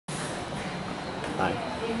Hi.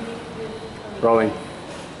 Rolling.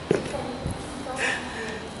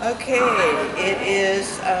 Okay, it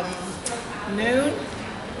is noon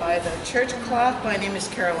by the church clock. My name is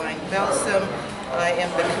Caroline Belsom. I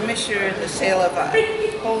am the commissioner in the sale of a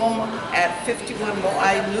home at 51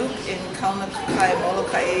 Moai Loop in Kaunakakai,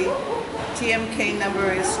 Molokai. TMK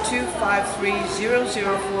number is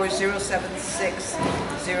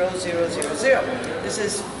 253-004-076-0000. This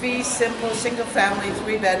is fee simple, single family,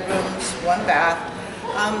 3 bedrooms, 1 bath.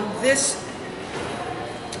 This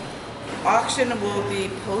auction will be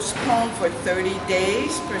postponed for 30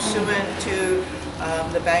 days pursuant to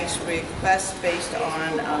the bank's request based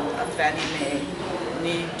on Fannie Mae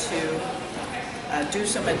need to do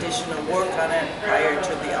some additional work on it prior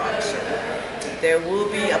to the auction. There will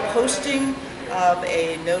be a posting of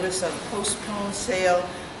a notice of postponed sale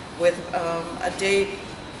with a date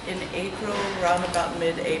in April, around about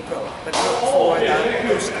mid-April, but look for the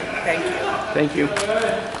posting. Thank you. Thank you. Good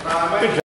job.